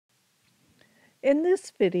In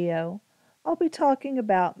this video, I'll be talking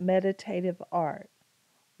about meditative art,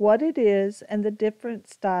 what it is, and the different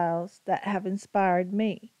styles that have inspired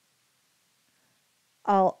me.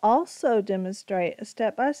 I'll also demonstrate a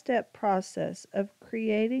step-by-step process of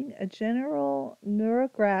creating a general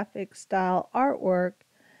neurographic style artwork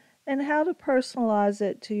and how to personalize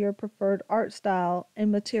it to your preferred art style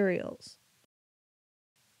and materials.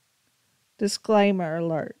 Disclaimer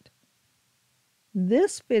alert.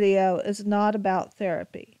 This video is not about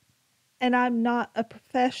therapy, and I'm not a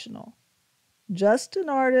professional, just an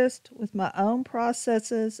artist with my own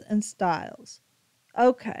processes and styles.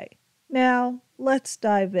 Okay, now let's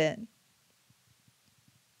dive in.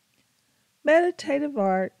 Meditative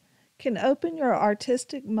art can open your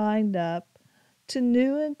artistic mind up to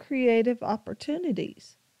new and creative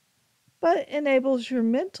opportunities, but enables your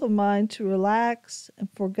mental mind to relax and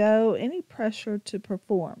forgo any pressure to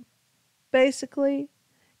perform. Basically,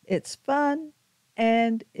 it's fun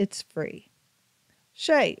and it's free.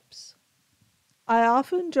 Shapes. I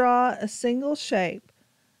often draw a single shape,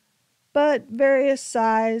 but various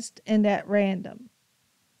sized and at random.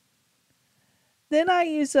 Then I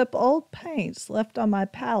use up old paints left on my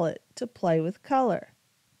palette to play with color.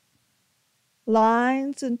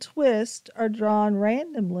 Lines and twists are drawn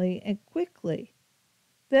randomly and quickly.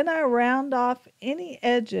 Then I round off any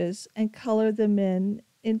edges and color them in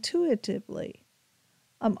intuitively.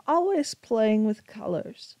 I'm always playing with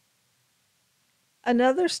colors.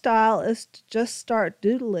 Another style is to just start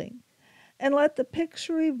doodling and let the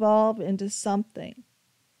picture evolve into something.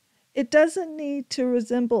 It doesn't need to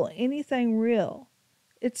resemble anything real.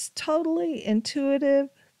 It's totally intuitive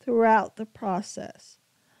throughout the process.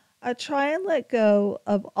 I try and let go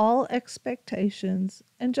of all expectations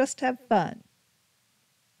and just have fun.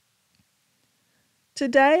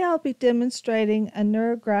 Today I'll be demonstrating a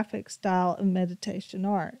neurographic style of meditation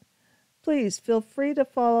art. Please feel free to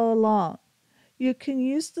follow along. You can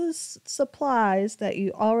use the supplies that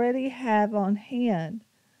you already have on hand,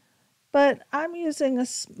 but I'm using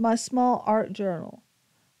my small art journal,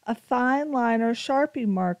 a fine liner Sharpie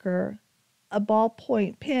marker, a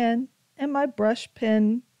ballpoint pen, and my brush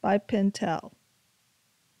pen by Pentel.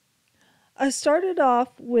 I started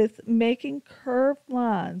off with making curved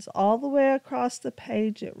lines all the way across the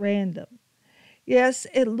page at random. Yes,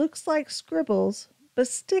 it looks like scribbles, but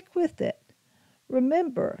stick with it.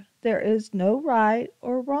 Remember, there is no right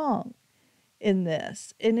or wrong in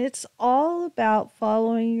this, and it's all about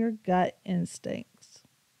following your gut instincts.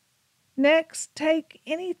 Next, take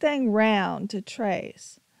anything round to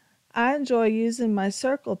trace. I enjoy using my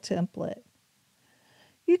circle template.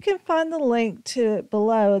 You can find the link to it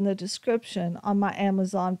below in the description on my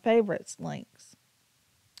Amazon favorites links.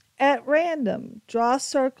 At random, draw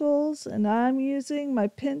circles, and I'm using my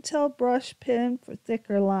Pentel brush pen for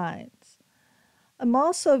thicker lines. I'm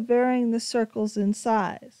also varying the circles in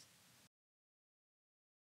size.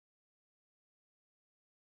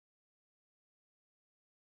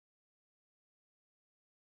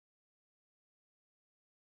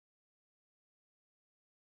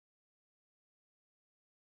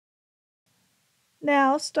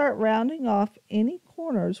 Now start rounding off any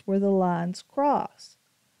corners where the lines cross.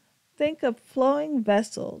 Think of flowing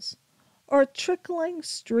vessels or a trickling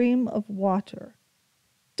stream of water.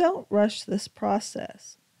 Don't rush this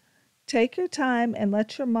process. Take your time and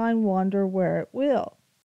let your mind wander where it will.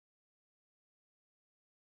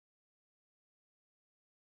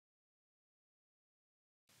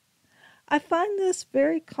 I find this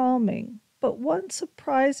very calming, but one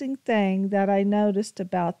surprising thing that I noticed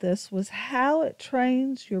about this was how it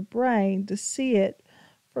trains your brain to see it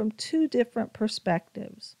from two different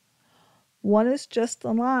perspectives. One is just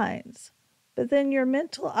the lines, but then your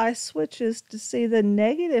mental eye switches to see the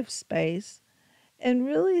negative space and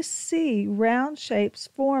really see round shapes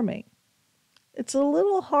forming. It's a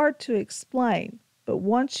little hard to explain, but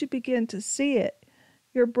once you begin to see it,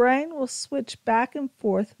 your brain will switch back and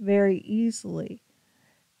forth very easily.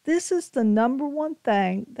 This is the number one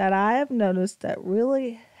thing that I have noticed that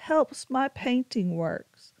really helps my painting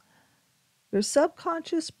works. Your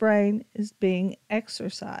subconscious brain is being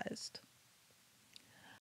exercised.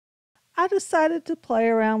 I decided to play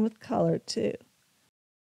around with color too.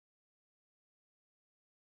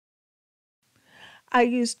 I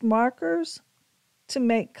used markers to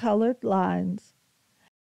make colored lines.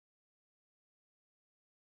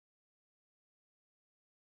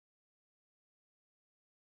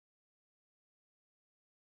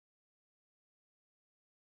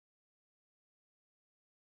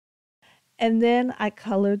 And then I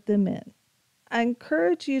colored them in. I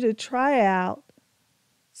encourage you to try out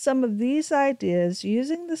some of these ideas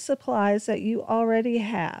using the supplies that you already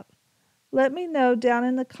have. Let me know down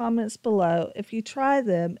in the comments below if you try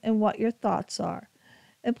them and what your thoughts are.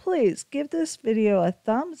 And please give this video a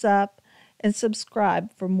thumbs up and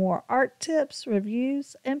subscribe for more art tips,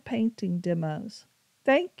 reviews, and painting demos.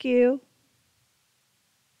 Thank you.